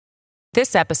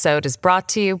This episode is brought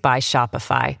to you by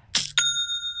Shopify.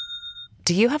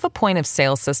 Do you have a point of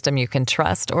sale system you can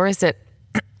trust, or is it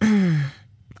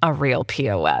a real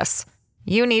POS?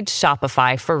 You need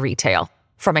Shopify for retail.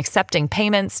 From accepting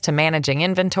payments to managing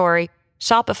inventory,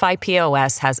 Shopify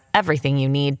POS has everything you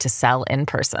need to sell in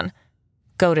person.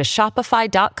 Go to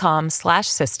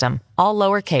shopify.com/system, all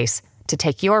lowercase, to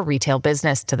take your retail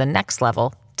business to the next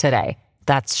level today.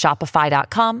 That's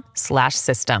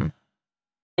shopify.com/system.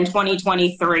 In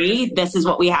 2023, this is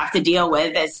what we have to deal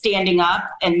with, is standing up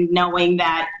and knowing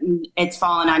that it's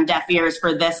fallen on deaf ears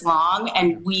for this long,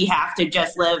 and we have to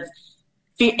just live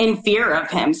in fear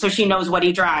of him. So she knows what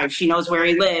he drives. She knows where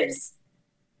he lives.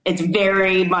 It's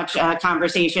very much a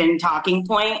conversation talking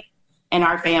point in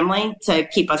our family to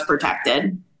keep us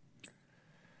protected.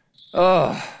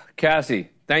 Oh, Cassie,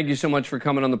 thank you so much for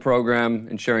coming on the program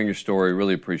and sharing your story.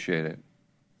 Really appreciate it.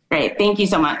 Great. Thank you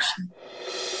so much.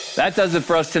 That does it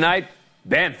for us tonight.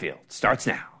 Banfield starts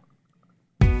now.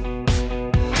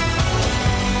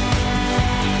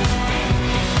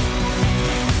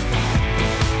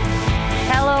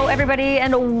 Hello, everybody,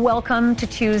 and welcome to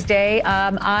Tuesday.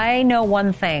 I know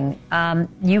one thing.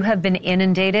 You have been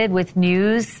inundated with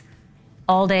news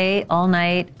all day, all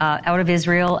night, out of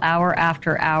Israel, hour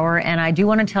after hour. And I do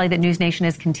want to tell you that News Nation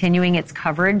is continuing its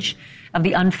coverage of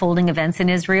the unfolding events in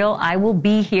Israel. I will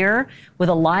be here with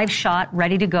a live shot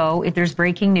ready to go. If there's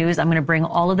breaking news, I'm going to bring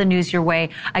all of the news your way.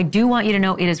 I do want you to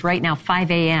know it is right now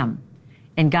 5 a.m.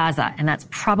 in Gaza, and that's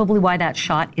probably why that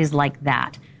shot is like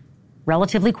that.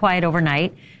 Relatively quiet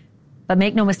overnight, but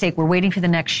make no mistake, we're waiting for the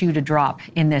next shoe to drop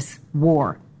in this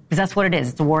war. Because that's what it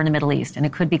is. It's a war in the Middle East, and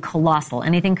it could be colossal.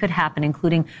 Anything could happen,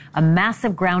 including a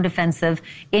massive ground offensive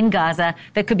in Gaza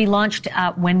that could be launched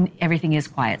when everything is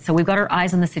quiet. So we've got our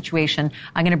eyes on the situation.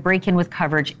 I'm going to break in with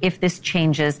coverage if this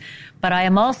changes. But I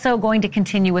am also going to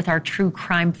continue with our true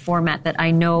crime format that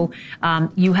I know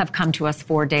you have come to us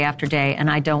for day after day,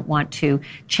 and I don't want to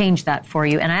change that for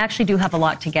you. And I actually do have a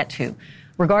lot to get to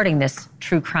regarding this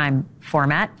true crime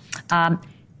format,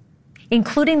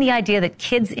 including the idea that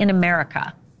kids in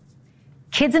America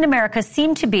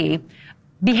seem to be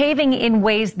behaving in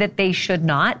ways that they should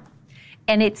not.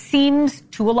 And it seems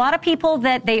to a lot of people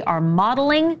that they are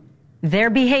modeling their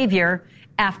behavior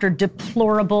after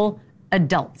deplorable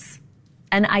adults.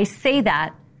 And I say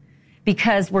that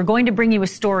because we're going to bring you a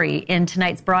story in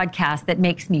tonight's broadcast that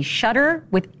makes me shudder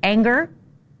with anger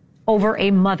over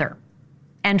a mother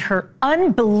and her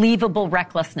unbelievable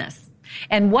recklessness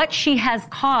and what she has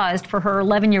caused for her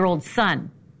 11-year-old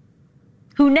son,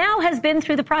 who now has been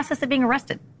through the process of being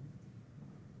arrested.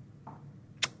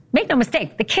 Make no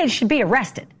mistake, the kid should be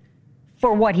arrested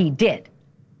for what he did,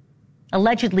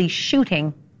 allegedly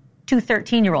shooting two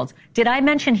 13-year-olds. Did I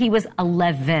mention he was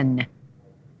 11?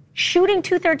 Shooting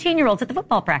two 13-year-olds at the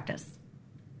football practice.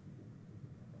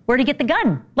 Where'd he get the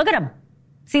gun? Look at him.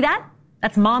 See that?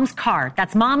 That's mom's car.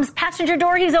 That's mom's passenger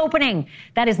door he's opening.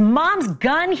 That is mom's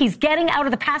gun he's getting out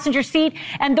of the passenger seat.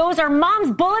 And those are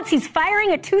mom's bullets he's firing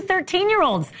at two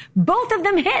 13-year-olds. Both of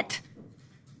them hit.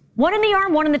 One in the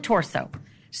arm, one in the torso.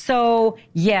 So,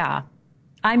 yeah,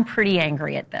 I'm pretty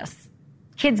angry at this.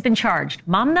 Kid's been charged.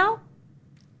 Mom, though?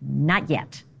 Not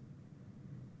yet.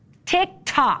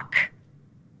 Tick-tock.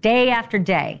 Day after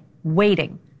day.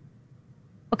 Waiting.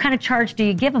 What kind of charge do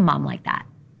you give a mom like that?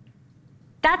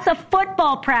 That's a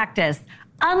football practice.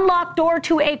 Unlocked door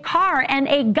to a car and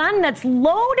a gun that's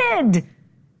loaded in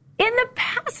the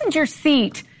passenger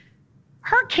seat.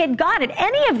 Her kid got it.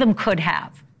 Any of them could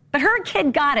have. But her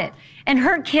kid got it. And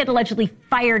her kid allegedly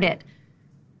fired it.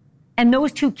 And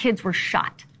those two kids were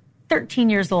shot.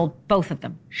 13 years old, both of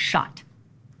them shot.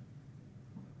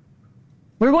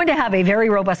 We're going to have a very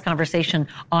robust conversation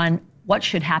on what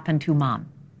should happen to mom.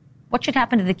 What should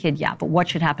happen to the kid? Yeah, but what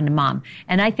should happen to mom?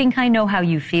 And I think I know how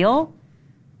you feel.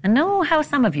 I know how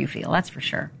some of you feel, that's for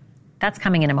sure. That's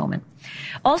coming in a moment.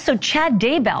 Also, Chad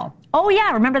Daybell. Oh,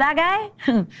 yeah, remember that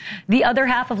guy? The other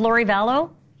half of Lori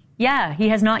Vallow? Yeah, he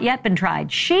has not yet been tried.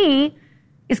 She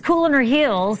is cooling her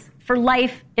heels for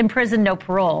life in prison, no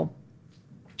parole.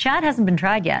 Chad hasn't been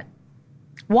tried yet.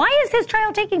 Why is his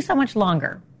trial taking so much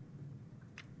longer?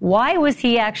 Why was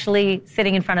he actually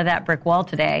sitting in front of that brick wall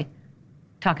today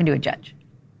talking to a judge?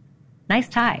 Nice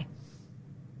tie.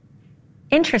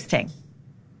 Interesting.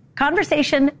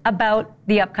 Conversation about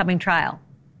the upcoming trial.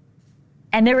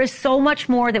 And there is so much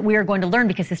more that we are going to learn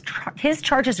because his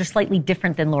charges are slightly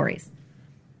different than Lori's.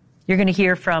 You're going to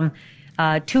hear from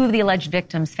two of the alleged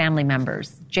victims' family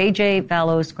members, J.J.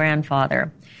 Vallow's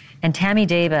grandfather and Tammy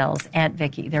Daybell's Aunt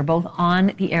Vicky. They're both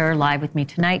on the air live with me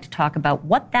tonight to talk about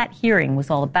what that hearing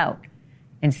was all about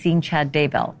and seeing Chad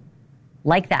Daybell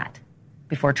like that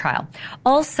before trial.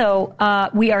 Also,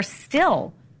 we are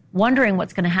still wondering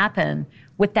what's going to happen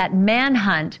with that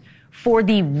manhunt for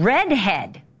the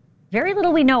redhead. Very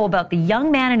little we know about the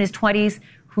young man in his 20s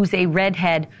who's a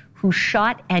redhead who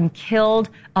shot and killed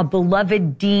a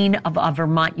beloved dean of a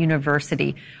Vermont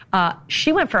university.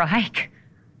 She went for a hike.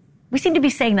 We seem to be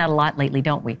saying that a lot lately,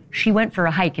 don't we? She went for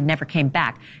a hike and never came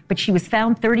back. But she was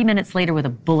found 30 minutes later with a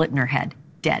bullet in her head,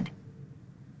 dead.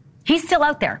 He's still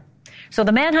out there. So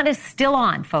the manhunt is still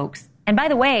on, folks. And by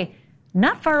the way,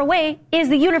 not far away is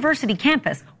the university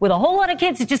campus with a whole lot of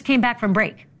kids that just came back from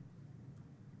break.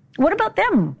 What about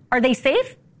them? Are they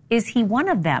safe? Is he one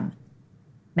of them?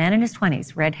 Man in his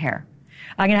 20s, red hair.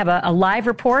 I'm going to have a live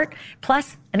report,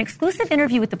 plus an exclusive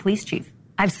interview with the police chief.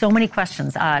 I have so many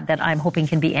questions that I'm hoping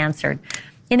can be answered.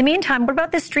 In the meantime, what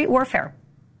about this street warfare?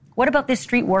 What about this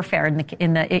street warfare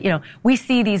we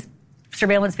see these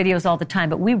surveillance videos all the time,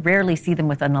 but we rarely see them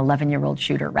with an 11-year-old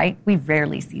shooter, right? We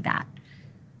rarely see that.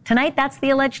 Tonight, that's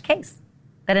the alleged case,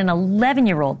 that an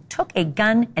 11-year-old took a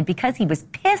gun and because he was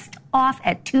pissed off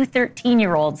at two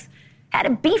 13-year-olds, had a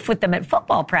beef with them at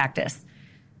football practice.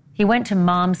 He went to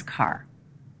mom's car,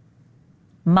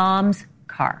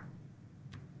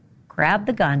 grabbed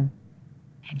the gun,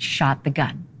 and shot the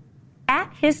gun at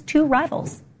his two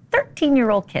rivals,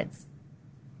 13-year-old kids.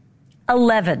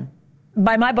 11.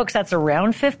 By my books, that's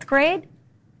around 5th grade.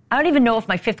 I don't even know if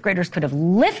my 5th graders could have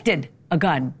lifted a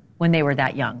gun when they were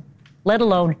that young, let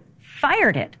alone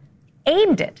fired it,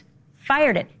 aimed it,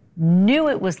 fired it, knew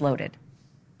it was loaded,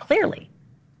 clearly.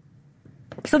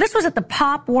 So this was at the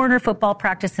Pop Warner football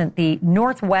practice at the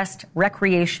Northwest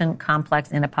Recreation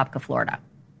Complex in Apopka, Florida.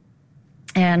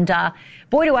 And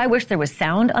boy, do I wish there was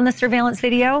sound on the surveillance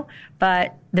video,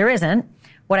 but there isn't.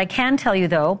 What I can tell you,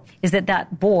 though, is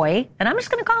that boy, and I'm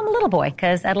just going to call him a little boy,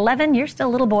 because at 11, you're still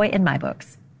a little boy in my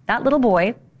books. That little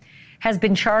boy has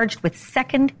been charged with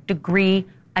second-degree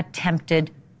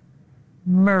attempted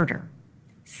murder.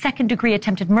 Second-degree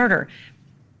attempted murder.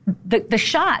 The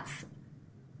shots,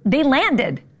 they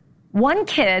landed. One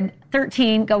kid,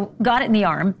 13, got it in the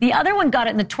arm. The other one got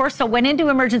it in the torso, went into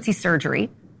emergency surgery.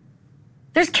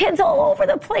 There's kids all over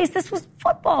the place. This was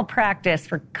football practice,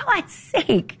 for God's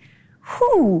sake.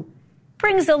 Who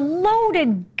brings a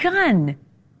loaded gun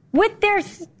with their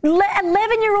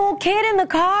 11-year-old kid in the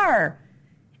car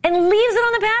and leaves it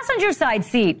on the passenger side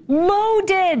seat?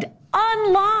 Loaded,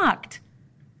 unlocked.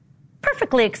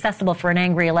 Perfectly accessible for an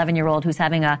angry 11-year-old who's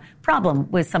having a problem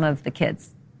with some of the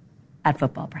kids at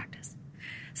football practice.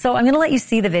 So I'm going to let you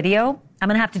see the video. I'm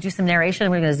going to have to do some narration.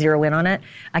 We're going to zero in on it.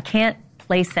 I can't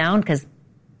play sound because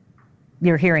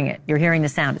you're hearing it. You're hearing the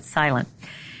sound. It's silent.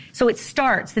 So it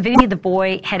starts, the video of the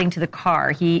boy heading to the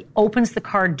car. He opens the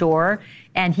car door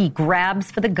and he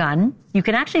grabs for the gun. You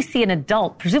can actually see an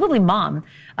adult, presumably mom,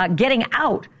 getting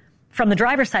out from the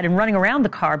driver's side and running around the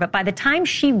car. But by the time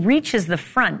she reaches the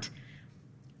front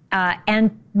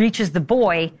and reaches the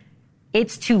boy,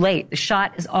 it's too late. The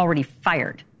shot is already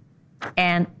fired.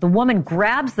 And the woman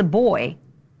grabs the boy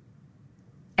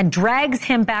and drags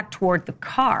him back toward the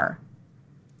car.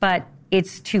 But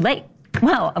it's too late.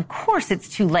 Well, of course it's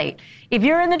too late. If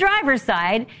you're in the driver's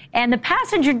side and the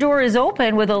passenger door is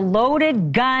open with a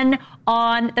loaded gun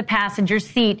on the passenger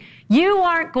seat, you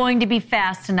aren't going to be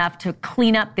fast enough to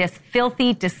clean up this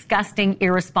filthy, disgusting,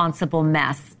 irresponsible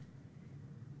mess.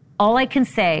 All I can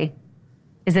say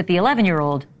is that the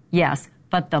 11-year-old, yes,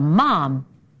 but the mom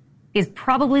is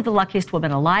probably the luckiest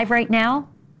woman alive right now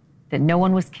that no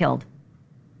one was killed.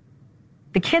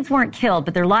 The kids weren't killed,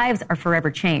 but their lives are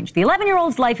forever changed. The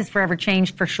 11-year-old's life is forever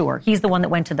changed for sure. He's the one that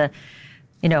went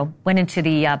into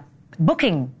the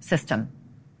booking system.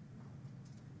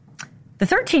 The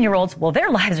 13-year-olds, well, their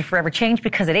lives are forever changed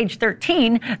because at age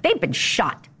 13, they've been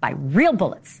shot by real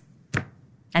bullets.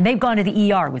 And they've gone to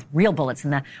the ER with real bullets.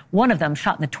 And one of them,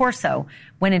 shot in the torso,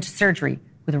 went into surgery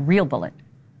with a real bullet.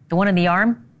 The one in the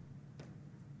arm,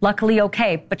 luckily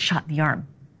okay, but shot in the arm.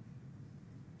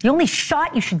 The only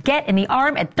shot you should get in the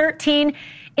arm at 13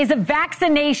 is a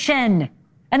vaccination.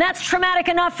 And that's traumatic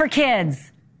enough for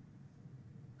kids.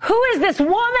 Who is this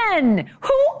woman?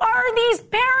 Who are these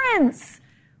parents?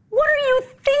 What are you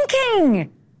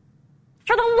thinking?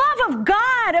 For the love of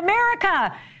God,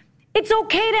 America, it's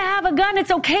okay to have a gun.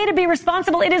 It's okay to be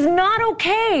responsible. It is not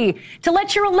okay to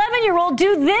let your 11-year-old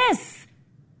do this.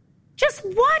 Just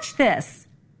watch this.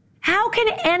 How can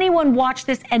anyone watch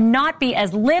this and not be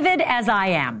as livid as I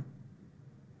am?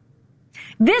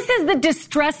 This is the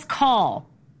distress call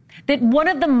that one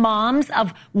of the moms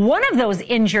of one of those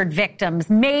injured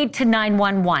victims made to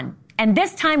 911. And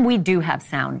this time we do have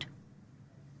sound.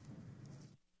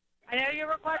 I know you're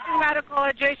requesting medical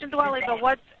adjacent dwelling, but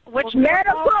what's Which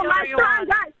medical, my son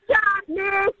got shot,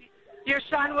 miss. Your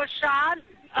son was shot?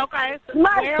 Okay.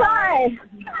 My son.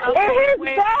 Okay, in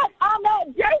his bed on that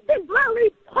Jason Lilly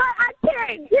part. I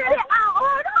can't get it out.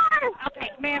 Hold on. Okay,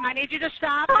 ma'am, I need you to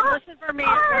stop and listen for me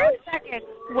for a second.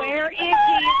 Where is he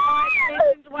on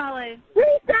Jason's dwelling?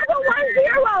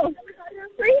 3710.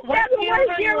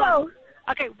 3710.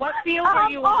 Okay, what field are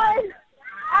you on?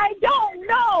 I don't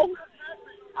know.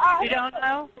 You don't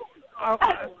know?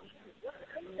 Okay.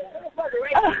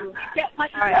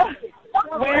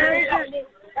 Where is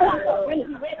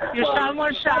your son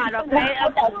was shot, okay?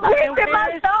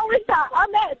 My son was shot.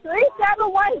 I'm at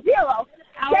 3710.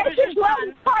 Jason's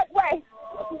Dwelling Parkway.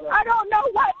 I don't know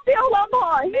what field I'm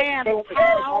on. Ma'am,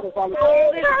 how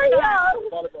old is your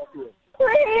son?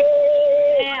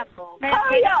 Please.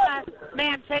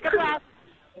 Ma'am, take a breath.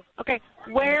 Okay,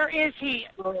 where is he?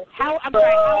 I'm sorry, how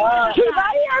old is He's your son?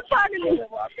 right here in front of me.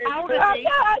 How old is he?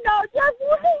 I know, just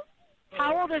wait.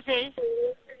 How old is he?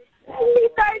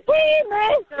 He's 13,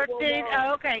 man. 13,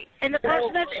 oh, okay. And the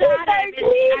person that shot him,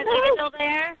 is he still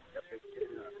there?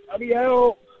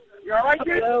 Yo, you all right,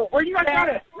 kid? Where you guys got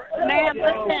it? Ma'am,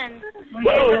 listen. Is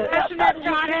the person that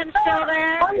shot him still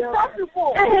there?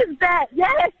 In his bed,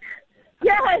 yes.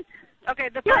 Yes. Okay,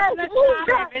 the person that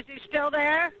shot him, is he still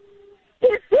there?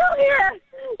 He's still here.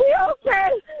 He's okay.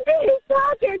 He's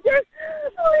talking. Just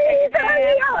please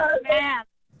hurry up. Ma'am.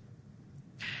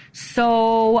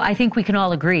 So I think we can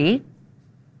all agree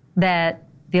that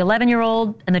the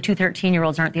 11-year-old and the two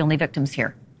 13-year-olds aren't the only victims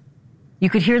here.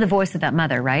 You could hear the voice of that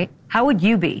mother, right? How would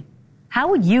you be? How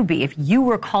would you be if you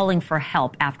were calling for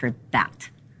help after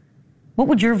that? What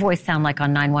would your voice sound like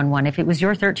on 911 if it was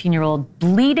your 13-year-old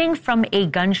bleeding from a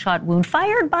gunshot wound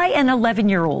fired by an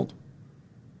 11-year-old?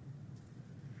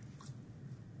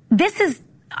 This is,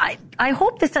 I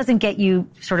hope this doesn't get you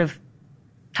sort of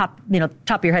top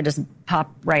of your head doesn't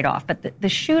pop right off. But the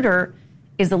shooter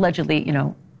is allegedly,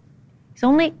 he's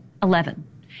only 11.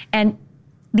 And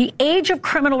the age of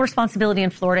criminal responsibility in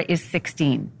Florida is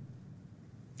 16.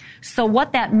 So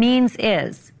what that means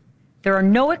is there are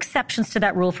no exceptions to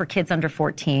that rule for kids under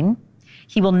 14.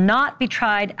 He will not be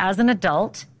tried as an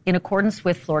adult in accordance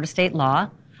with Florida state law.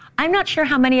 I'm not sure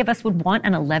how many of us would want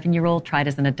an 11-year-old tried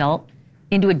as an adult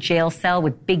into a jail cell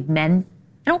with big men.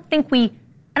 I don't think we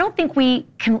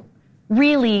can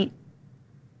really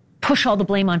push all the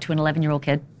blame onto an 11-year-old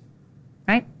kid,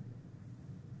 right?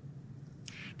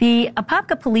 The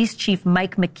Apopka Police Chief,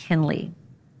 Mike McKinley,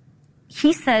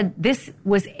 he said this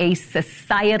was a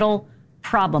societal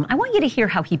problem. I want you to hear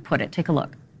how he put it. Take a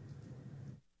look.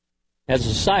 As a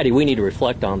society, we need to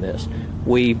reflect on this.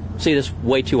 We see this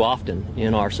way too often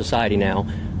in our society now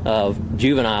of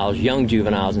juveniles, young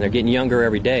juveniles, and they're getting younger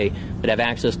every day, that have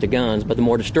access to guns. But the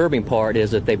more disturbing part is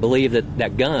that they believe that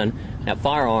that gun, that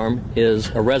firearm, is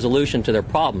a resolution to their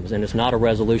problems, and it's not a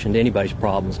resolution to anybody's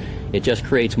problems. It just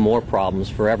creates more problems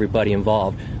for everybody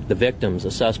involved. The victims,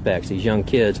 the suspects, these young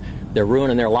kids, they're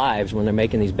ruining their lives when they're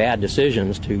making these bad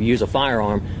decisions to use a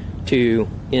firearm to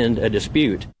end a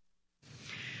dispute.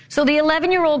 So the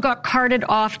 11-year-old got carted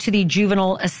off to the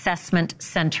Juvenile Assessment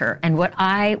Center. And what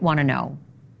I want to know,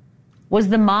 was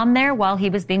the mom there while he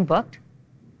was being booked?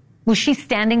 Was she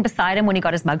standing beside him when he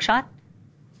got his mugshot?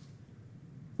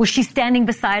 Was she standing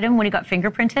beside him when he got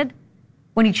fingerprinted?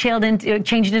 When he changed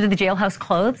into the jailhouse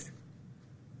clothes?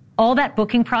 All that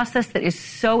booking process that is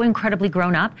so incredibly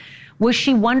grown up. Was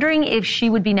she wondering if she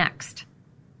would be next?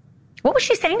 What was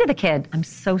she saying to the kid? I'm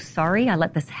so sorry I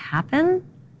let this happen?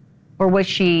 Or was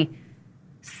she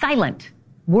silent,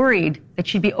 worried that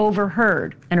she'd be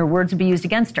overheard and her words would be used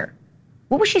against her?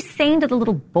 What was she saying to the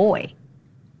little boy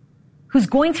who's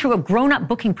going through a grown-up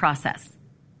booking process?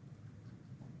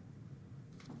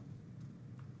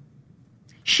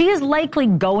 She is likely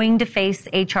going to face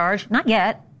a charge, not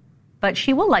yet, but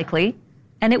she will likely,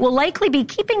 and it will likely be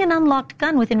keeping an unlocked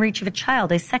gun within reach of a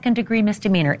child, a second-degree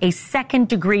misdemeanor, a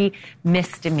second-degree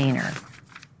misdemeanor.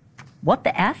 What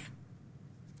the F?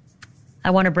 I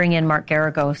want to bring in Mark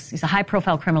Garagos. He's a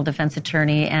high-profile criminal defense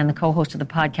attorney and the co-host of the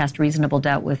podcast Reasonable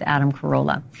Doubt with Adam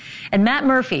Carolla. And Matt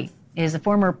Murphy is a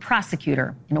former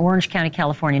prosecutor in Orange County,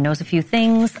 California, knows a few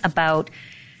things about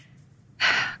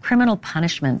criminal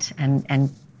punishment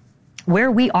and where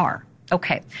we are.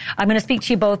 Okay, I'm going to speak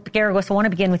to you both. Garagos, I want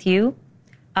to begin with you.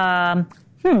 What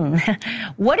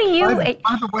do you...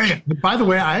 By the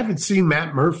way, I haven't seen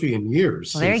Matt Murphy in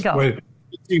years. Well, there you go.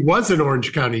 He was an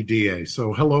Orange County DA,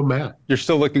 so hello, Matt. You're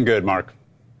still looking good, Mark.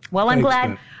 Well,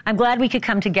 Thanks, I'm glad we could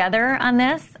come together on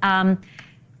this.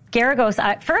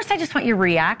 Garagos, first, I just want your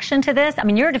reaction to this. I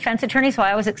mean, you're a defense attorney, so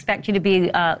I always expect you to be,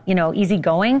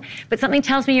 easygoing. But something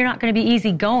tells me you're not going to be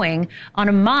easygoing on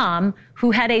a mom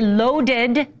who had a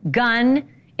loaded gun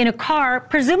in a car,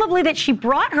 presumably that she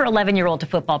brought her 11-year-old to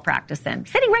football practice in,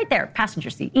 sitting right there, passenger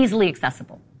seat, easily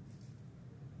accessible.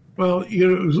 Well,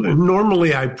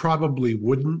 normally I probably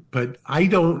wouldn't, but I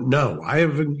don't know. I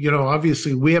haven't,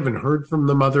 obviously we haven't heard from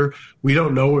the mother. We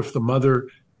don't know if the mother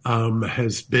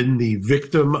has been the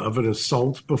victim of an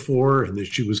assault before and that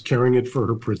she was carrying it for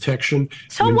her protection.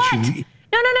 So what?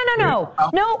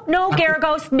 No,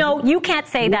 Garagos, no, you can't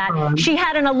say that. She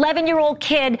had an 11-year-old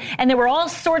kid, and there were all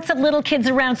sorts of little kids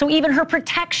around, so even her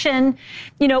protection,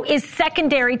 is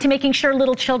secondary to making sure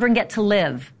little children get to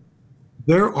live.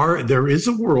 There is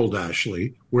a world,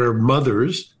 Ashley, where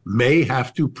mothers may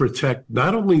have to protect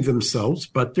not only themselves,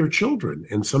 but their children.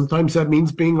 And sometimes that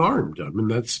means being armed. I mean,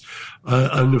 that's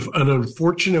an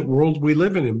unfortunate world we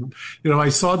live in. And, I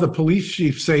saw the police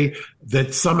chief say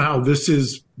that somehow this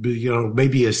is,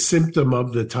 maybe a symptom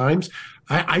of the times.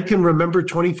 I can remember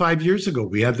 25 years ago,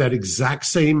 we had that exact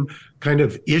same kind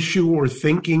of issue or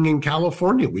thinking in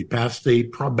California. We passed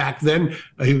back then,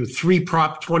 3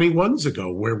 Prop 21s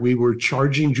ago, where we were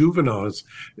charging juveniles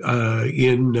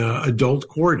in adult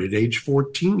court at age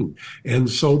 14. And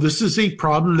so this is a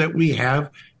problem that we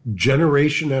have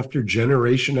generation after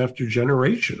generation after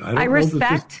generation. I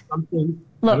respect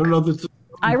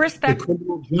the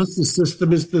criminal justice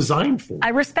system is designed for. I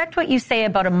respect what you say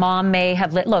about a mom may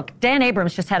have look, Dan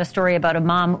Abrams just had a story about a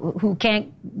mom who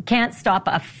can't stop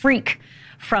a freak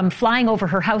from flying over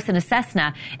her house in a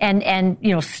Cessna and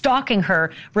stalking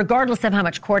her regardless of how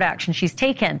much court action she's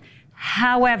taken.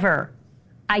 However,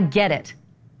 I get it.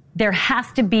 There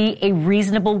has to be a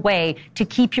reasonable way to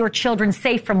keep your children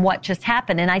safe from what just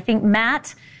happened. And I think,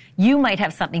 Matt, you might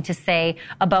have something to say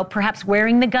about perhaps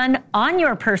wearing the gun on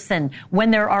your person when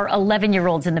there are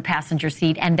 11-year-olds in the passenger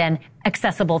seat and then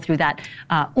accessible through that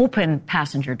open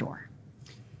passenger door.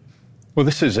 Well,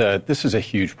 this is a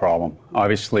huge problem.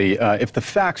 Obviously, if the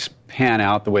facts pan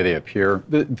out the way they appear,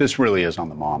 this really is on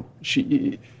the mom.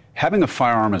 Having a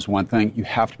firearm is one thing. You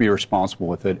have to be responsible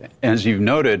with it. As you've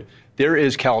noted, there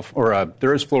is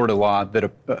Florida law that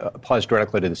applies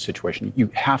directly to this situation.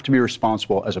 You have to be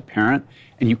responsible as a parent,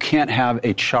 and you can't have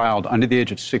a child under the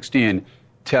age of 16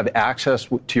 to have access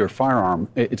to your firearm.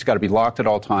 It's got to be locked at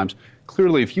all times.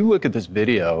 Clearly, if you look at this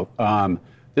video,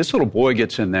 this little boy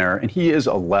gets in there, and he is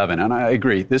 11. And I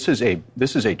agree, this is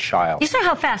a child. You saw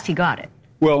how fast he got it.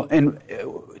 Well, and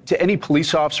to any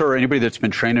police officer or anybody that's been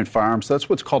trained in firearms, that's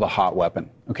what's called a hot weapon.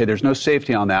 Okay, there's no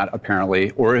safety on that, apparently,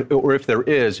 or if there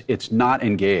is, it's not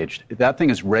engaged. That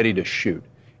thing is ready to shoot.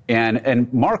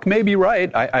 And Mark may be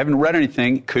right. I haven't read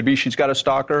anything. Could be she's got a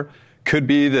stalker. Could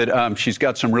be that she's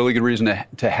got some really good reason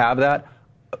to have that.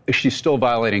 She's still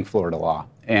violating Florida law.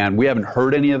 And we haven't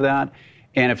heard any of that.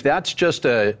 And if that's just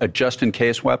a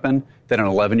just-in-case weapon that an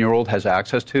 11-year-old has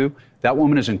access to, that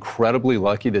woman is incredibly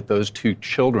lucky that those 2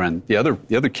 children, the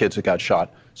other kids that got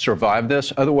shot, survived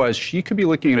this. Otherwise, she could be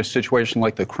looking at a situation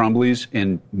like the Crumbleys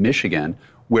in Michigan,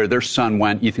 where their son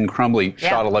went, Ethan Crumbley,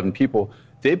 shot 11 people.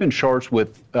 They've been charged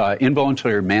with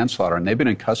involuntary manslaughter, and they've been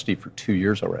in custody for 2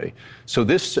 years already. So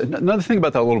another thing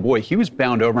about that little boy, he was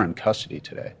bound over in custody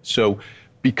today. So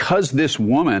because this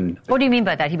woman... What do you mean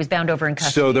by that? He was bound over in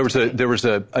custody? So there was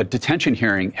a detention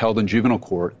hearing held in juvenile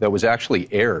court that was actually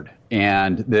aired,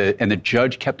 and the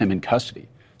judge kept him in custody.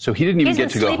 So he didn't even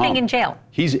get to go home. He's sleeping in jail.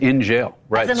 He's in jail,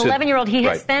 right? As an 11-year-old, he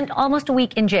has spent almost a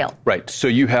week in jail. Right. So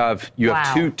you have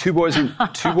two boys in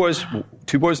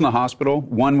the hospital.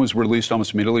 One was released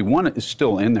almost immediately. One is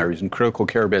still in there. He's in critical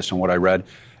care based on what I read.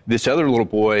 This other little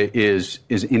boy is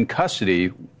in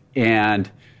custody, and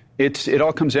it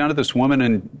all comes down to this woman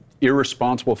and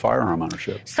irresponsible firearm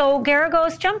ownership. So,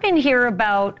 Garagos, jump in here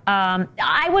about,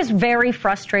 I was very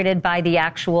frustrated by the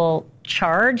actual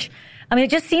charge. I mean, it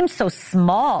just seems so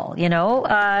small,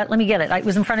 Let me get it. It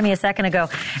was in front of me a second ago.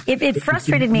 It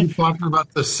frustrated me. You're talking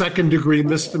about the second-degree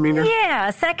misdemeanor? Yeah,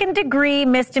 second-degree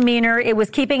misdemeanor. It was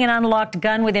keeping an unlocked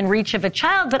gun within reach of a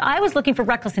child, but I was looking for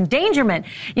reckless endangerment,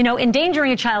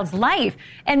 endangering a child's life.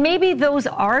 And maybe those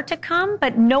are to come,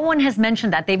 but no one has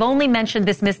mentioned that. They've only mentioned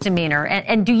this misdemeanor.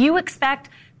 And do you expect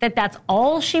that that's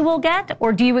all she will get,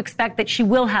 or do you expect that she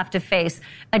will have to face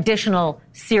additional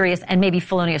serious and maybe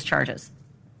felonious charges?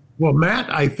 Well, Matt,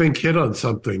 I think, hit on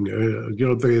something.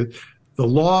 The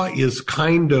law is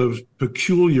kind of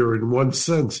peculiar in one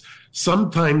sense.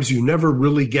 Sometimes you never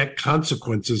really get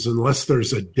consequences unless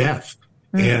there's a death.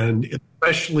 Mm-hmm. And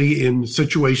especially in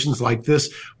situations like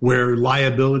this where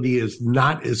liability is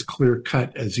not as clear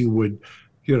cut as you would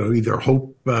either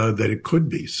hope that it could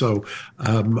be. So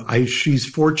she's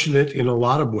fortunate in a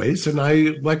lot of ways. And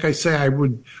I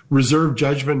would reserve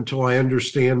judgment until I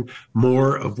understand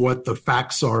more of what the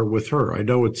facts are with her. I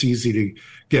know it's easy to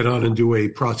get on and do a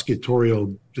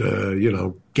prosecutorial,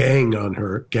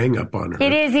 gang up on her.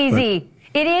 It is easy.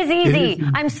 It is easy.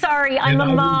 I'm sorry. I'm a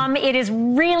mom. It is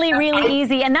really, really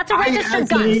easy. And that's a registered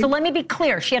gun. So let me be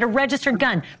clear. She had a registered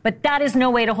gun, but that is no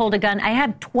way to hold a gun. I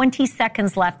have 20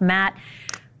 seconds left, Matt.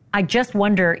 I just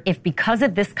wonder if because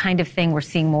of this kind of thing we're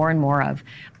seeing more and more of,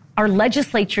 are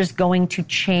legislatures going to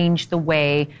change the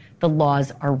way the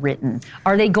laws are written?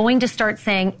 Are they going to start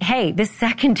saying, hey, this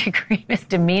second-degree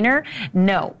misdemeanor?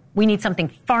 No. We need something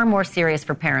far more serious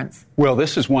for parents. Well,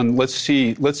 this is one. Let's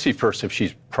see first if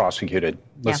she's prosecuted.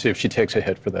 Let's see if she takes a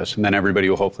hit for this, and then everybody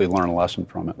will hopefully learn a lesson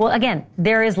from it. Well, again,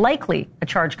 there is likely a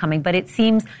charge coming, but it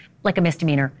seems like a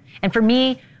misdemeanor. And for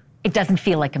me, it doesn't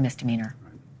feel like a misdemeanor.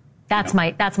 That's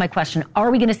my question.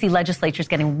 Are we going to see legislatures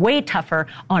getting way tougher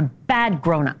on bad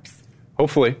grown-ups?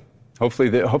 Hopefully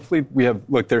we have.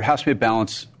 Look, there has to be a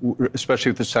balance,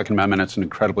 especially with the Second Amendment. It's an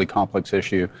incredibly complex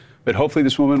issue, but hopefully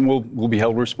this woman will be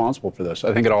held responsible for this.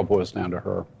 I think it all boils down to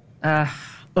her.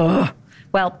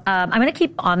 Well, I'm going to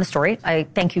keep on the story. I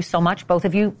thank you so much, both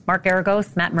of you, Mark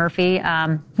Garagos, Matt Murphy.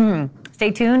 Stay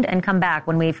tuned and come back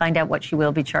when we find out what she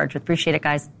will be charged with. Appreciate it,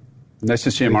 guys. Nice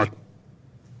to see you, Mark.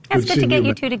 It's good to get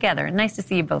you two together. Nice to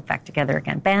see you both back together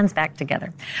again. Bands back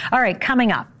together. All right,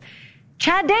 coming up.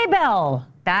 Chad Daybell,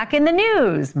 back in the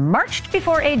news, marched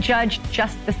before a judge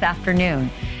just this afternoon.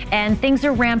 And things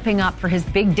are ramping up for his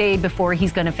big day before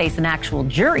he's going to face an actual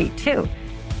jury, too.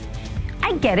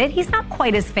 I get it. He's not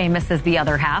quite as famous as the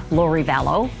other half, Lori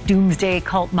Vallow, doomsday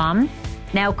cult mom,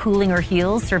 now cooling her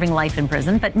heels, serving life in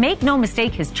prison. But make no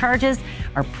mistake, his charges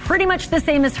are pretty much the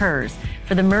same as hers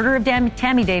for the murder of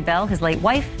Tammy Daybell, his late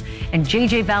wife, and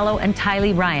JJ Vallow and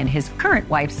Tylee Ryan, his current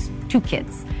wife's 2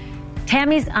 kids.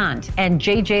 Tammy's aunt and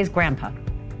JJ's grandpa,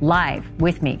 live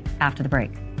with me after the break.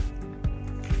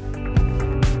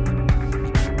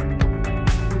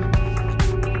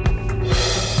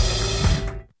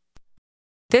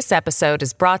 This episode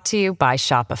is brought to you by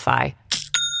Shopify.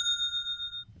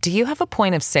 Do you have a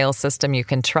point of sale system you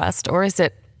can trust, or is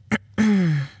it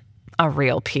a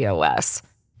real POS?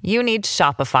 You need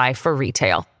Shopify for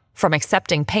retail. From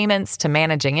accepting payments to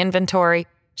managing inventory,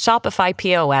 Shopify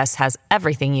POS has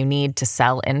everything you need to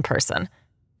sell in person.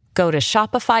 Go to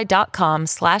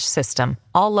shopify.com/system,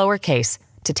 all lowercase,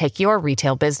 to take your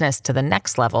retail business to the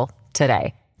next level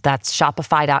today. That's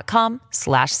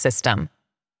shopify.com/system.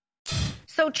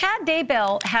 So Chad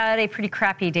Daybell had a pretty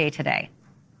crappy day today.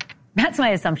 That's my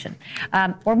assumption.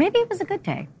 Or maybe it was a good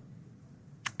day.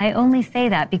 I only say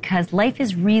that because life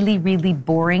is really, really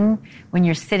boring when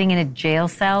you're sitting in a jail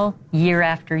cell year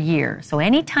after year. So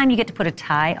anytime you get to put a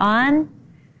tie on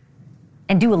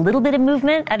and do a little bit of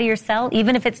movement out of your cell,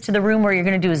 even if it's to the room where you're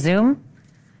going to do a Zoom,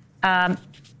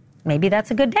 maybe that's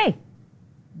a good day.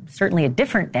 Certainly a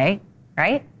different day,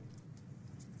 right?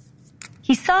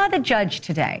 He saw the judge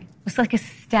today. It was like a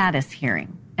status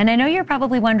hearing. And I know you're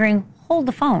probably wondering, hold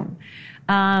the phone.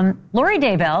 Lori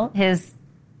Daybell, his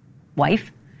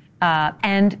wife,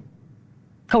 and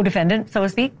co-defendant, so to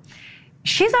speak,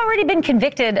 she's already been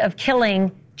convicted of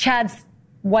killing Chad's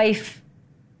wife,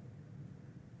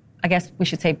 I guess we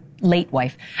should say late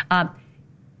wife.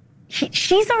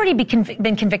 She's already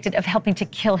been convicted of helping to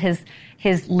kill his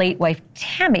late wife,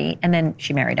 Tammy, and then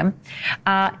she married him.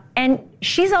 And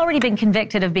she's already been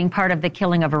convicted of being part of the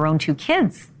killing of her own 2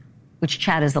 kids, which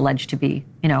Chad is alleged to be,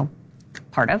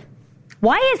 part of.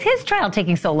 Why is his trial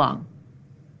taking so long?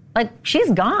 Like, she's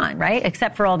gone, right?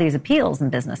 Except for all these appeals and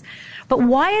business. But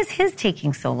why is his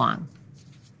taking so long?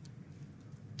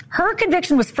 Her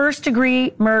conviction was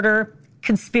first-degree murder,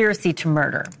 conspiracy to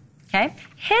murder, okay?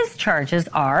 His charges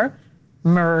are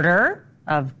murder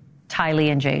of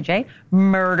Tylee and JJ,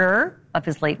 murder of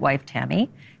his late wife, Tammy,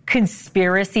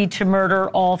 conspiracy to murder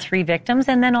all 3 victims,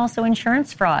 and then also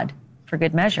insurance fraud for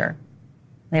good measure.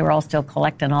 They were all still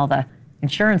collecting all the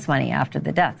insurance money after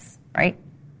the deaths, right?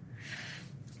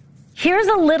 Here's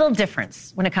a little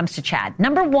difference when it comes to Chad.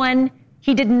 Number one,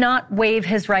 he did not waive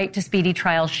his right to speedy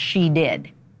trial. She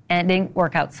did. And it didn't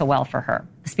work out so well for her.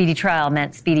 The speedy trial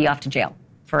meant speedy off to jail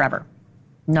forever.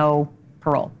 No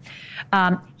parole.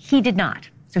 He did not.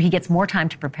 So he gets more time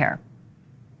to prepare.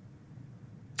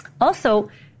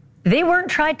 Also, they weren't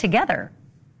tried together.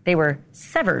 They were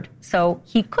severed. So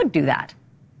he could do that.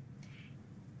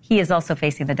 He is also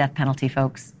facing the death penalty,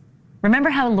 folks. Remember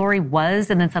how Lori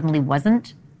was and then suddenly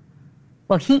wasn't?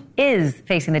 Well, he is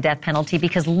facing the death penalty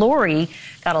because Lori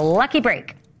got a lucky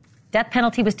break. Death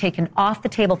penalty was taken off the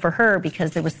table for her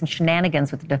because there was some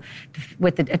shenanigans with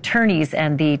the attorneys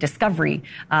and the discovery.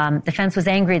 Defense was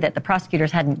angry that the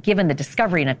prosecutors hadn't given the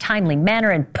discovery in a timely manner,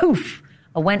 and poof,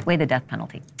 away went the death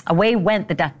penalty. Away went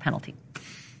the death penalty.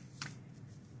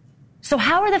 So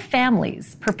how are the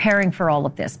families preparing for all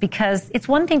of this? Because it's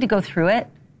one thing to go through it.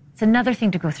 It's another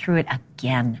thing to go through it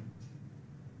again.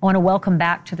 I want to welcome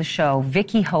back to the show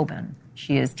Vicki Hoban.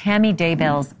 She is Tammy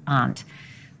Daybell's aunt.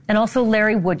 And also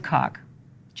Larry Woodcock,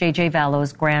 J.J.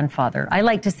 Vallo's grandfather. I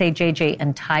like to say J.J.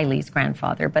 and Tylee's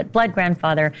grandfather, but blood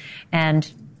grandfather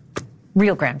and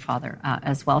real grandfather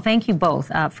as well. Thank you both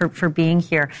for being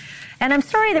here. And I'm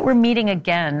sorry that we're meeting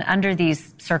again under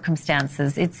these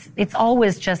circumstances. It's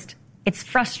always just, it's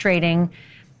frustrating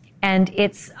and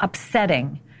it's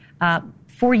upsetting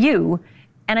for you.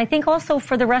 And I think also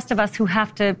for the rest of us who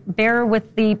have to bear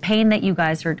with the pain that you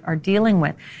guys are dealing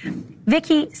with.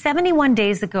 Vicki, 71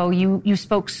 days ago, you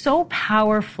spoke so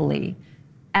powerfully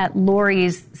at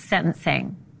Lori's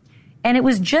sentencing. And it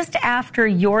was just after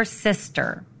your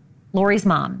sister, Lori's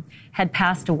mom, had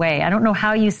passed away. I don't know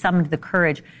how you summoned the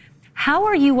courage. How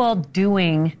are you all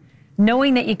doing,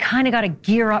 knowing that you kind of got to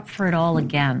gear up for it all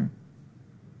again?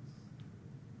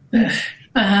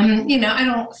 I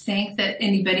don't think that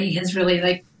anybody has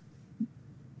really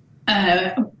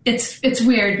it's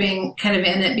weird being kind of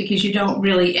in it because you don't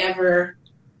really ever,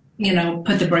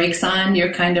 put the brakes on.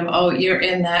 You're kind of, you're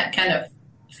in that kind of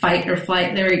fight or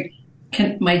flight. Larry,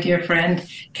 my dear friend,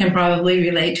 can probably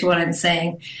relate to what I'm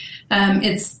saying.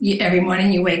 It's every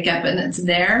morning you wake up and it's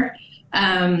there.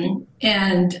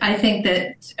 And I think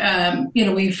that,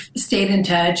 we've stayed in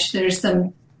touch. There's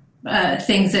some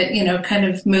things that, kind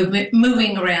of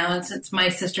moving around since my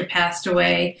sister passed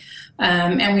away.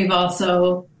 And we've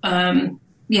also,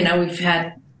 we've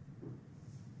had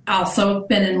also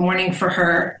been in mourning for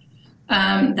her.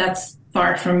 That's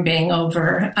far from being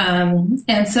over.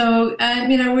 And so,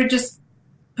 we're just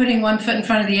putting one foot in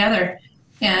front of the other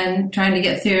and trying to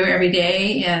get through every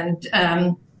day.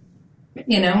 And,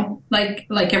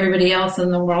 like everybody else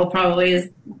in the world probably is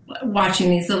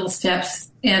watching these little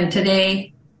steps. And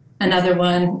today, another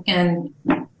one, and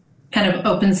kind of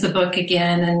opens the book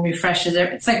again and refreshes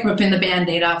it. It's like ripping the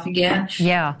Band-Aid off again.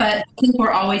 Yeah. But I think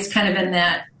we're always kind of in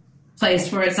that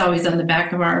place where it's always on the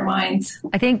back of our minds.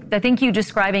 I think you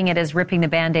describing it as ripping the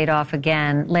Band-Aid off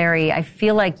again, Larry, I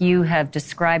feel like you have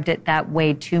described it that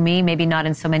way to me, maybe not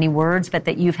in so many words, but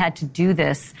that you've had to do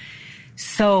this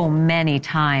so many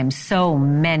times, so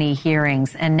many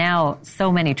hearings, and now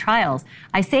so many trials.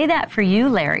 I say that for you,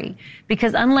 Larry,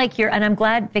 because unlike and I'm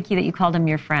glad, Vicki, that you called him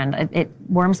your friend. It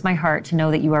warms my heart to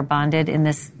know that you are bonded in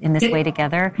this way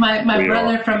together. My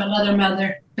brother from another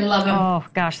mother. I love him. Oh,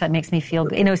 gosh, that makes me feel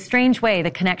good. In a strange way,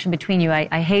 the connection between you,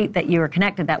 I hate that you are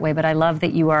connected that way, but I love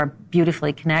that you are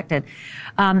beautifully connected.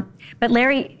 But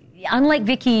Larry, unlike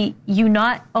Vicki, you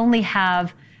not only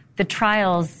have the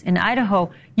trials in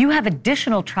Idaho, you have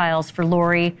additional trials for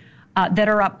Lori that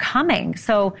are upcoming.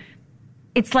 So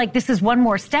it's like this is one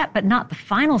more step, but not the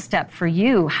final step for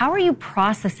you. How are you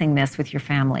processing this with your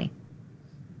family?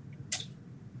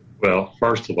 Well,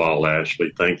 first of all,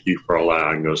 Ashley, thank you for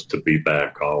allowing us to be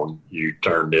back on. You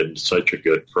turned into such a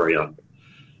good friend.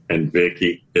 And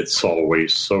Vicki, it's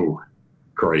always so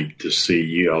great to see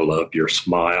you. I love your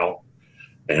smile.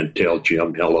 And tell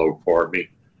Jim hello for me.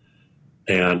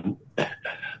 And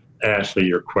Ashley,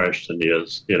 your question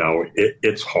is,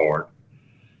 it's hard.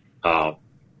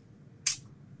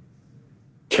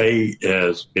 Kay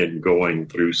has been going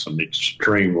through some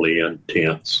extremely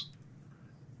intense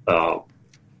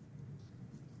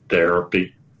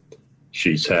therapy.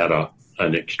 She's had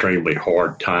an extremely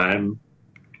hard time,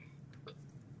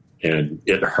 and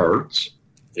it hurts.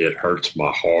 It hurts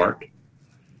my heart.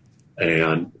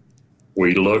 And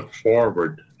we look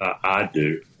forward, I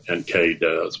do, and Kay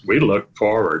does. We look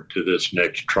forward to this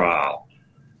next trial.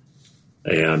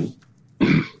 And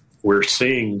we're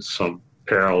seeing some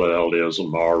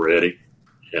parallelism already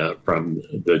from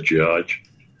the judge.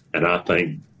 And I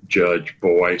think Judge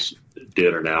Boyce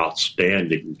did an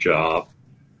outstanding job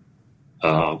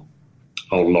on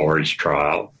Lori's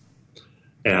trial.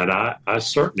 And I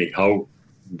certainly hope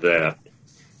that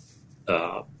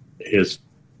the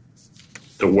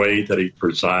way that he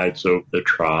presides over the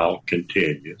trial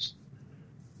continues.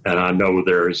 And I know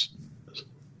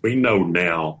we know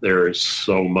now there is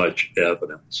so much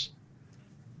evidence.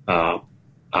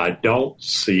 I don't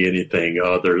see anything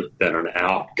other than an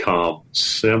outcome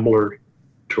similar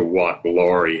to what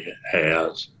Lori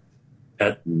has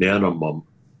at minimum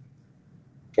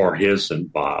for his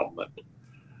involvement.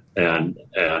 And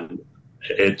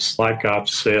it's like I've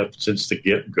said since the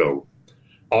get-go,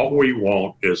 all we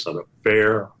want is a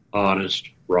fair, honest,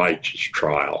 righteous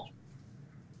trial.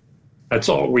 That's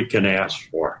all we can ask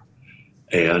for.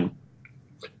 And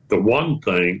the one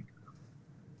thing,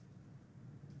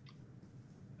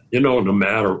 no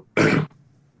matter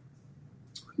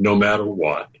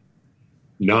what,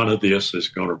 none of this is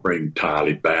going to bring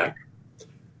Tylee back.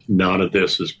 None of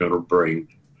this is going to bring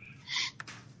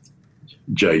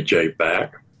JJ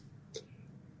back.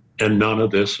 And none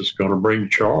of this is going to bring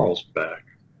Charles back.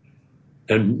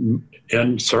 And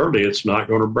certainly it's not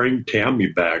going to bring Tammy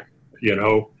back,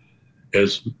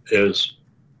 as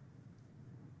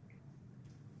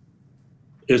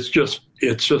it's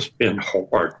just been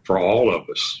hard for all of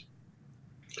us.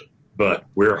 But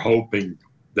we're hoping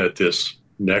that this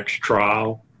next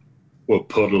trial will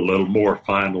put a little more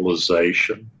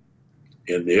finalization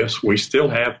in this. We still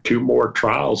have 2 more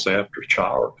trials after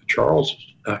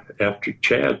after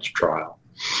Chad's trial.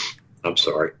 I'm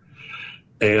sorry.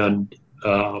 And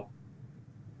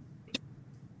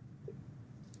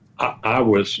I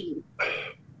was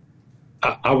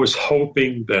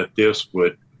hoping that this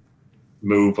would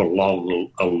move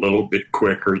along a little bit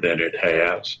quicker than it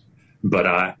has, but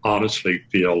I honestly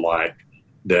feel like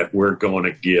that we're going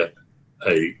to get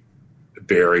a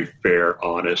very fair,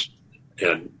 honest,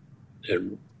 and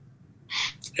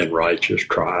righteous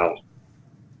trial.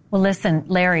 Well, listen,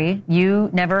 Larry, you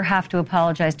never have to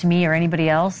apologize to me or anybody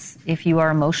else if you are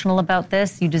emotional about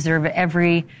this. You deserve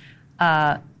every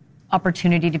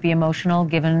opportunity to be emotional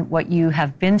given what you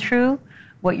have been through,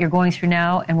 what you're going through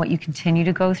now, and what you continue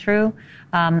to go through.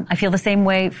 I feel the same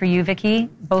way for you, Vicki.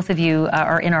 Both of you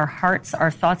are in our hearts, our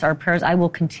thoughts, our prayers. I will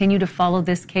continue to follow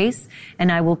this case,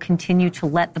 and I will continue to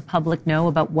let the public know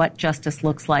about what justice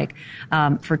looks like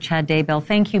for Chad Daybell.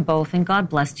 Thank you both, and God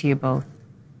bless to you both.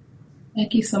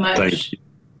 Thank you so much. Thank you.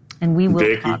 And we will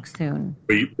Vicki, talk soon.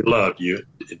 We love you.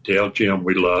 Tell Jim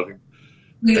we love him.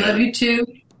 We love you too.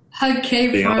 Hug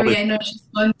Kay for me. I know she's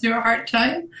going through a hard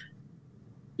time.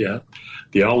 Yeah.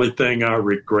 The only thing I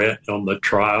regret on the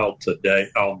trial today,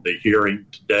 on the hearing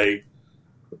today,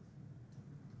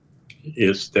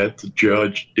 is that the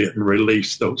judge didn't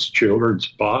release those children's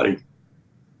body.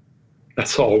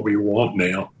 That's all we want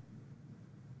now.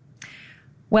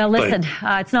 Well, listen,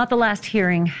 it's not the last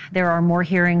hearing. There are more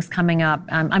hearings coming up.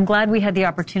 I'm glad we had the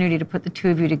opportunity to put the 2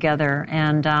 of you together.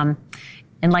 And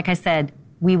like I said,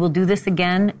 we will do this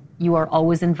again. You are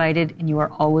always invited, and you are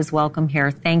always welcome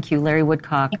here. Thank you, Larry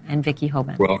Woodcock and Vicki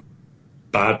Hoban. Well,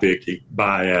 bye, Vicki.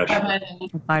 Bye, Ashley.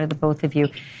 Bye to the both of you.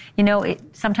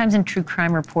 Sometimes in true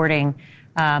crime reporting,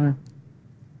 you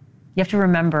have to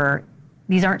remember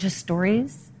these aren't just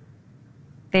stories.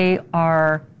 They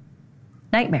are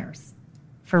nightmares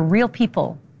for real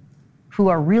people who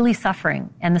are really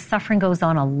suffering, and the suffering goes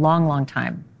on a long, long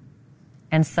time.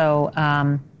 And so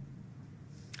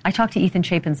I talked to Ethan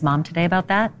Chapin's mom today about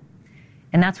that,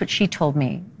 and that's what she told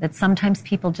me, that sometimes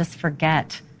people just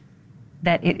forget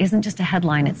that it isn't just a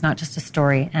headline, it's not just a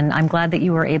story. And I'm glad that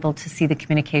you were able to see the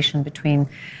communication between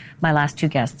my last 2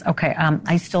 guests. Okay,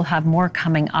 I still have more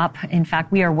coming up. In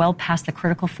fact, we are well past the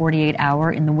critical 48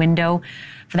 hour in the window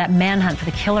for that manhunt for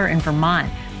the killer in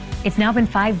Vermont. It's now been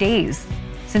 5 days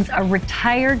since a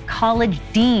retired college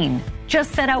dean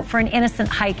just set out for an innocent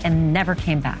hike and never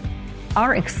came back.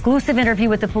 Our exclusive interview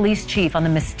with the police chief on the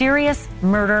mysterious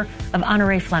murder of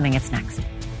Honore Fleming. It's next.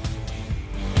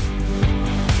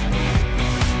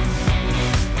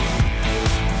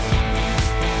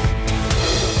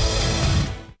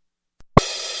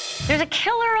 There's a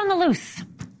killer on the loose. I'm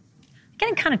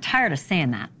getting kind of tired of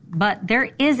saying that, but there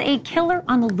is a killer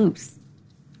on the loose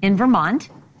in Vermont.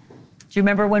 Do you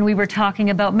remember when we were talking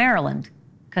about Maryland?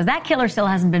 Because that killer still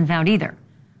hasn't been found either.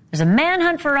 There's a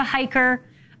manhunt for a hiker,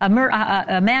 a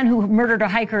man who murdered a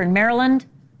hiker in Maryland,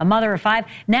 a mother of 5.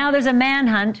 Now there's a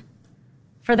manhunt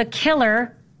for the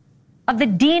killer of the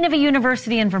dean of a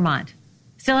university in Vermont.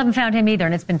 Still haven't found him either,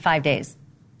 and it's been 5 days.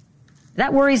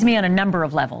 That worries me on a number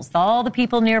of levels. All the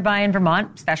people nearby in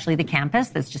Vermont, especially the campus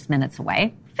that's just minutes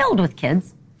away, filled with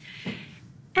kids.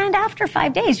 And after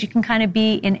 5 days, you can kind of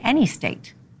be in any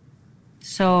state.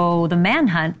 So the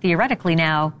manhunt, theoretically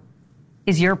now,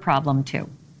 is your problem too.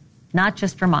 Not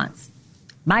just Vermont's.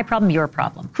 My problem, your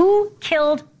problem. Who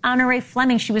killed Honore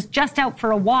Fleming? She was just out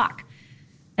for a walk.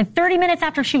 And 30 minutes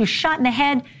after she was shot in the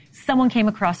head, someone came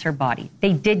across her body.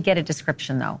 They did get a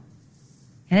description, though.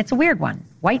 And it's a weird one.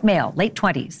 White male, late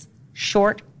 20s,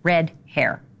 short red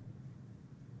hair.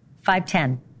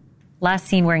 5'10". Last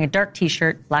seen wearing a dark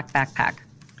T-shirt, black backpack,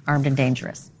 armed and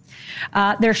dangerous.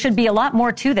 There should be a lot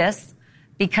more to this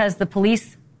because the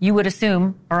police, you would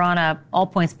assume, are on a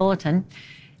all-points bulletin.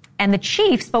 And the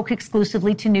chief spoke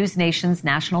exclusively to News Nation's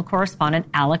national correspondent,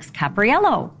 Alex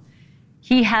Capriello.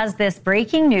 He has this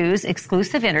breaking news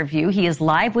exclusive interview. He is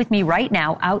live with me right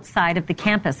now outside of the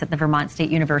campus at the Vermont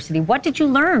State University. What did you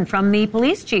learn from the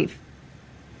police chief?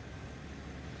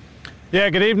 Yeah,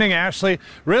 good evening, Ashley.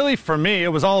 Really, for me, it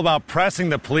was all about pressing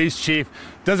the police chief.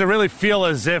 Does it really feel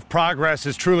as if progress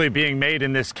is truly being made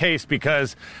in this case?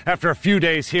 Because after a few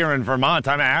days here in Vermont,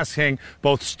 I'm asking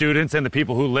both students and the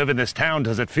people who live in this town,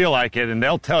 does it feel like it? And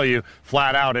they'll tell you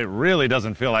flat out, it really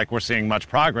doesn't feel like we're seeing much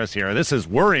progress here. This is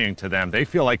worrying to them. They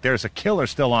feel like there's a killer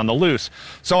still on the loose.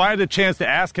 So I had a chance to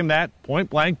ask him that point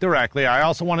blank directly. I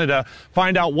also wanted to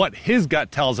find out what his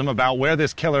gut tells him about where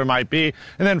this killer might be.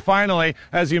 And then finally,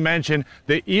 as you mentioned,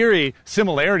 the eerie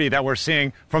similarity that we're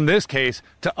seeing from this case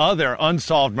to other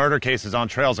unsolved murder cases on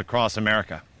trails across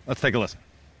America. Let's take a listen.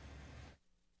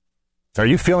 Are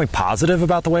you feeling positive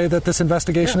about the way that this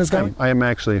investigation is going? I am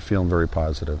actually feeling very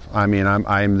positive. I mean,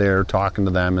 I'm there talking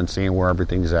to them and seeing where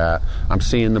everything's at. I'm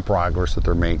seeing the progress that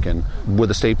they're making. With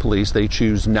the state police, they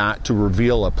choose not to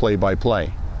reveal a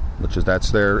play-by-play.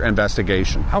 That's their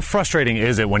investigation. How frustrating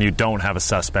is it when you don't have a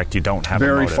suspect, you don't have a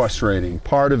motive? Very frustrating.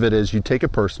 Part of it is you take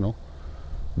it personal.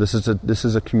 This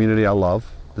is a community I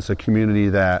love. This is a community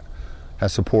that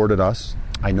has supported us.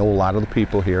 I know a lot of the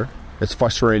people here. It's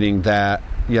frustrating that,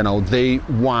 they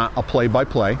want a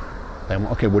play-by-play. They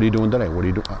want, okay, what are you doing today? What are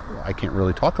you doing? I can't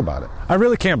really talk about it. I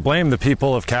really can't blame the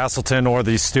people of Castleton or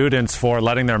these students for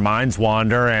letting their minds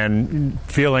wander and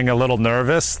feeling a little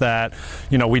nervous that,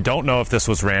 we don't know if this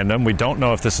was random. We don't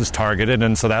know if this is targeted.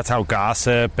 And so that's how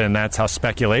gossip and that's how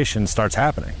speculation starts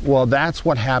happening. Well, that's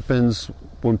what happens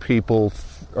when people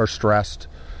are stressed.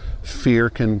 Fear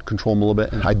can control them a little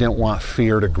bit, and I didn't want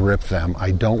fear to grip them.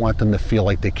 I don't want them to feel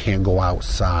like they can't go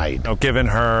outside. Given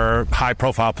her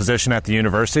high-profile position at the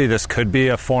university, this could be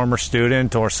a former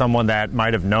student or someone that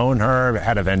might have known her,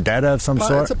 had a vendetta of some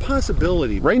sort? It's a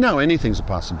possibility. Right now, anything's a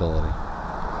possibility.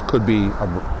 Could be,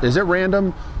 is it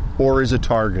random or is it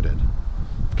targeted?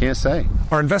 Can't say.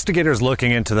 Are investigators looking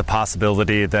into the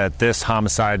possibility that this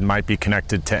homicide might be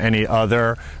connected to any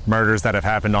other murders that have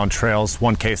happened on trails?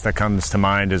 One case that comes to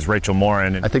mind is Rachel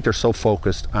Morin. I think they're so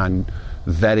focused on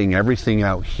vetting everything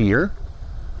out here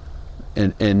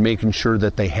and making sure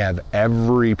that they have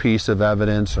every piece of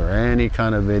evidence or any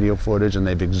kind of video footage and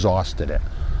they've exhausted it.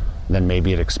 Then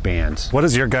maybe it expands. What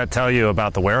does your gut tell you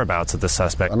about the whereabouts of the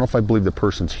suspect? I don't know if I believe the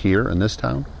person's here in this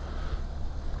town,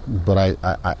 but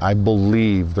I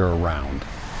believe they're around.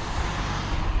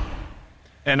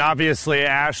 And obviously,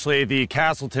 Ashley, the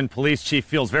Castleton police chief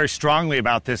feels very strongly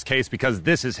about this case because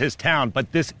this is his town,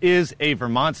 but this is a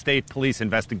Vermont State Police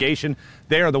investigation.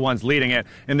 They are the ones leading it.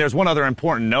 And there's one other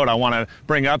important note I want to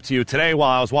bring up to you. Today, while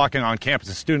I was walking on campus,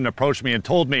 a student approached me and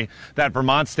told me that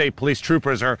Vermont State Police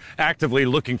troopers are actively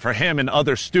looking for him and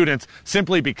other students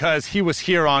simply because he was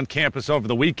here on campus over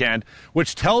the weekend,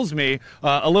 which tells me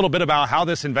a little bit about how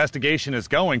this investigation is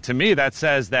going. To me, that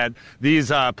says that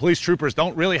these police troopers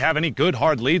don't really have any good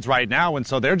hard leads right now, and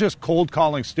so they're just cold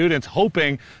calling students,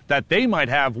 hoping that they might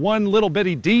have one little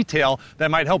bitty detail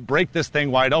that might help break this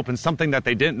thing wide open, something that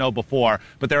they didn't know before,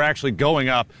 but they're actually going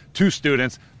up to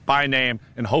students by name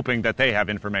and hoping that they have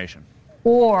information.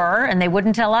 Or, and they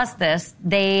wouldn't tell us this,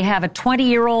 they have a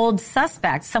 20-year-old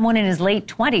suspect, someone in his late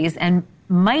 20s, and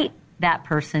might that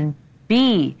person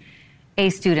be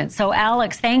a student? So,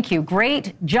 Alex, thank you.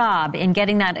 Great job in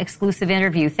getting that exclusive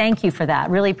interview. Thank you for that.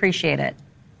 Really appreciate it.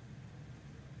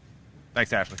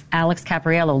 Thanks, Ashley. Alex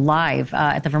Capriello live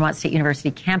at the Vermont State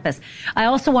University campus. I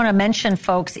also want to mention,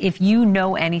 folks, if you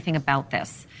know anything about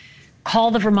this, call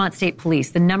the Vermont State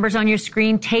Police. The number's on your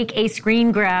screen. Take a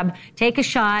screen grab. Take a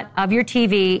shot of your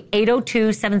TV,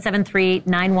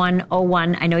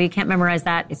 802-773-9101. I know you can't memorize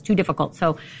that. It's too difficult.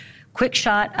 So quick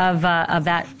shot of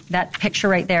that picture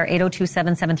right there,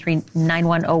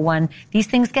 802-773-9101. These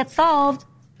things get solved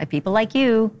by people like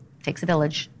you. Takes a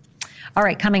village. All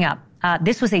right, coming up.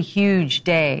 This was a huge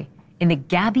day in the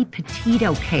Gabby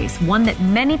Petito case, one that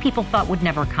many people thought would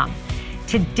never come.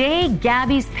 Today,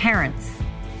 Gabby's parents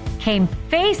came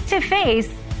face to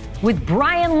face with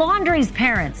Brian Laundrie's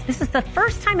parents. This is the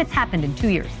first time it's happened in 2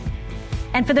 years.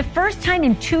 And for the first time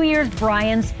in 2 years,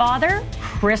 Brian's father,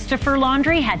 Christopher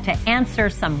Laundrie, had to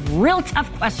answer some real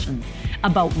tough questions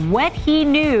about what he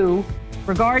knew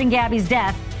regarding Gabby's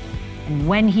death and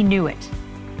when he knew it.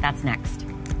 That's next.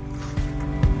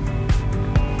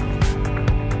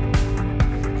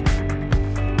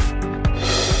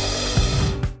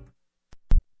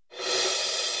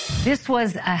 This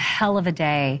was a hell of a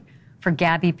day for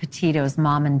Gabby Petito's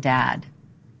mom and dad.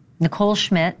 Nicole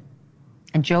Schmidt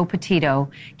and Joe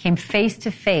Petito came face to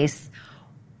face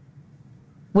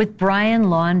with Brian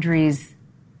Laundrie's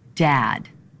dad.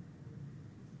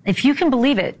 If you can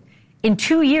believe it, in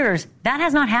 2 years, that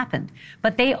has not happened.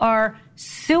 But they are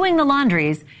suing the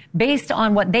Laundries based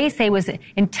on what they say was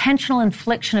intentional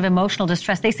infliction of emotional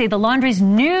distress. They say the Laundries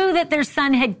knew that their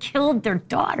son had killed their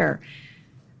daughter,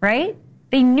 right?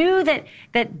 They knew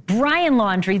that Brian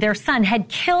Laundrie, their son, had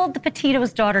killed the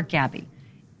Petito's daughter, Gabby,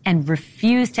 and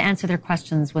refused to answer their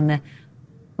questions when the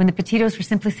Petitos were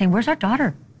simply saying, where's our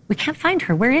daughter? We can't find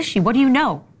her. Where is she? What do you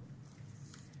know?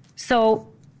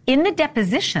 So in the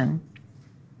deposition,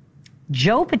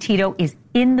 Joe Petito is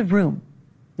in the room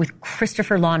with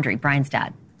Christopher Laundrie, Brian's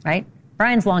dad, right?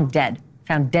 Brian's long dead,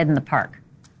 found dead in the park.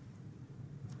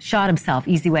 Shot himself,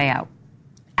 easy way out,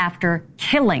 after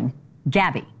killing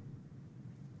Gabby.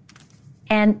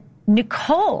 And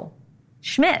Nicole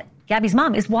Schmidt, Gabby's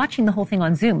mom, is watching the whole thing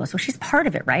on Zoom, so she's part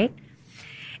of it, right?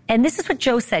 And this is what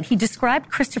Joe said. He described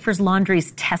Christopher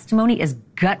Laundrie's testimony as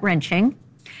gut-wrenching,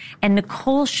 and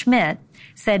Nicole Schmidt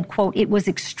said, quote, it was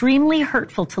extremely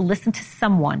hurtful to listen to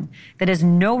someone that has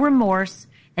no remorse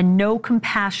and no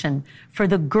compassion for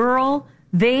the girl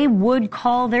they would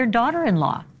call their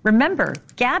daughter-in-law. Remember,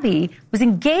 Gabby was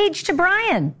engaged to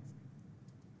Brian.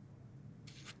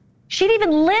 She'd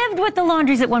even lived with the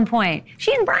Laundries at one point.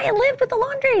 She and Brian lived with the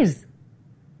Laundries.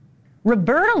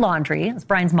 Roberta Laundrie, that's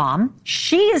Brian's mom,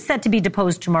 she is set to be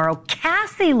deposed tomorrow.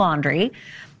 Cassie Laundrie,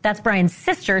 that's Brian's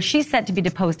sister, she's set to be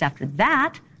deposed after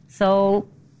that. So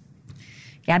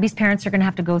Gabby's parents are going to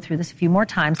have to go through this a few more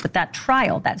times, but that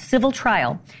trial, that civil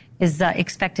trial, is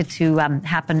expected to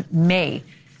happen May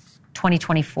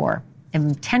 2024.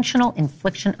 Intentional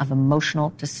infliction of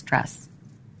emotional distress.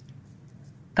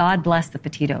 God bless the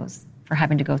Petitos for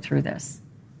having to go through this.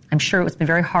 I'm sure it's been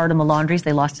very hard on the Laundries.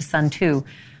 They lost a son too,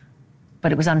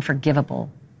 but it was unforgivable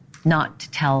not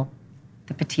to tell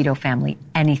the Petito family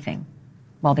anything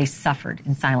while they suffered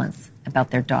in silence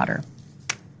about their daughter.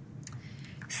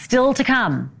 Still to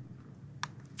come.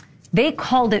 They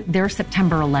called it their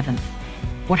September 11th.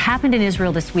 What happened in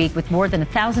Israel this week with more than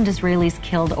 1,000 Israelis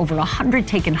killed, over 100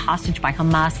 taken hostage by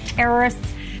Hamas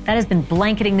terrorists, that has been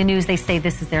blanketing the news. They say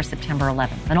this is their September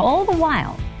 11th. And all the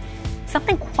while,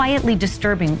 something quietly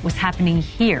disturbing was happening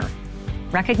here.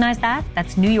 Recognize that?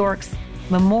 That's New York's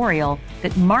memorial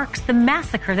that marks the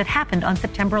massacre that happened on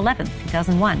September 11th,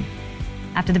 2001.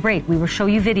 After the break, we will show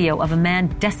you video of a man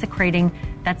desecrating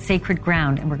that sacred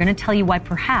ground, and we're going to tell you why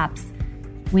perhaps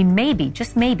we maybe,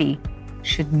 just maybe,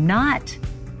 should not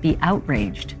be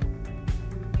outraged.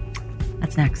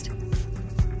 That's next.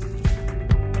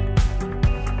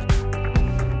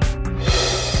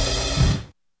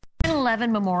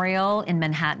 9/11 Memorial in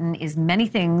Manhattan is many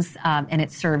things, and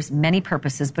it serves many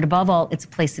purposes, but above all, it's a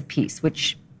place of peace,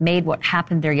 which made what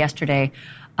happened there yesterday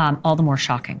all the more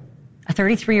shocking. A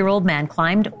 33-year-old man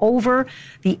climbed over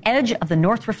the edge of the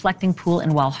north reflecting pool,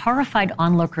 and while horrified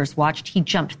onlookers watched, he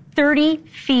jumped 30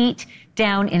 feet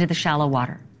down into the shallow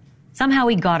water. Somehow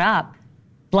he got up,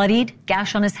 bloodied,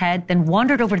 gash on his head, then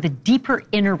wandered over to the deeper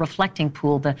inner reflecting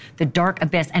pool, the dark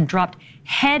abyss, and dropped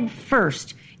head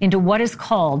first into what is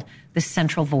called the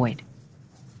central void.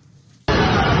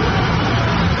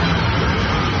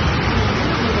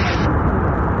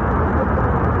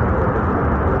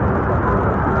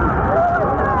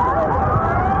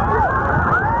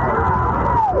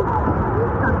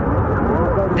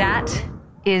 That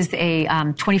is a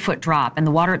 20-foot drop, and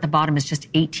the water at the bottom is just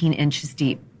 18 inches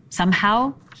deep.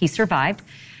 Somehow, he survived.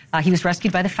 He was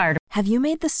rescued by the fire department. Have you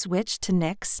made the switch to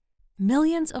Knix?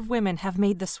 Millions of women have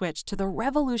made the switch to the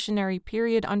revolutionary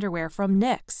period underwear from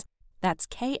Knix. That's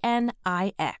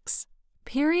Knix.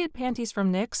 Period panties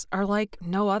from Knix are like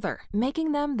no other,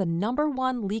 making them the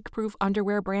 #1 leak-proof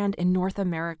underwear brand in North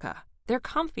America. They're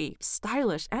comfy,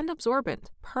 stylish, and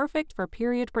absorbent, perfect for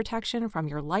period protection from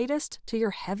your lightest to your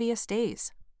heaviest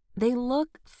days. They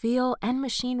look, feel, and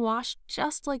machine wash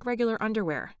just like regular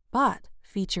underwear, but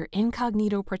feature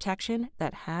incognito protection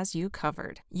that has you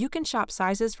covered. You can shop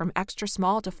sizes from extra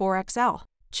small to 4XL.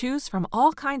 Choose from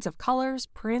all kinds of colors,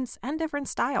 prints, and different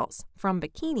styles, from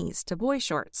bikinis to boy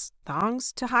shorts,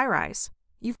 thongs to high-rise.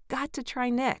 You've got to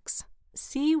try Knix.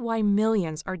 See why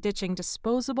millions are ditching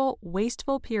disposable,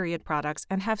 wasteful period products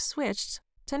and have switched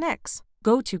to Knix.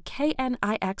 Go to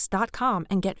knix.com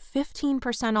and get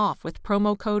 15% off with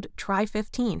promo code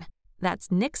TRY15. That's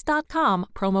knix.com,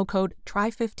 promo code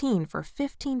TRY15 for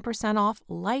 15% off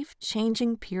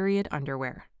life-changing period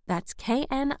underwear. That's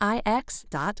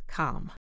knix.com.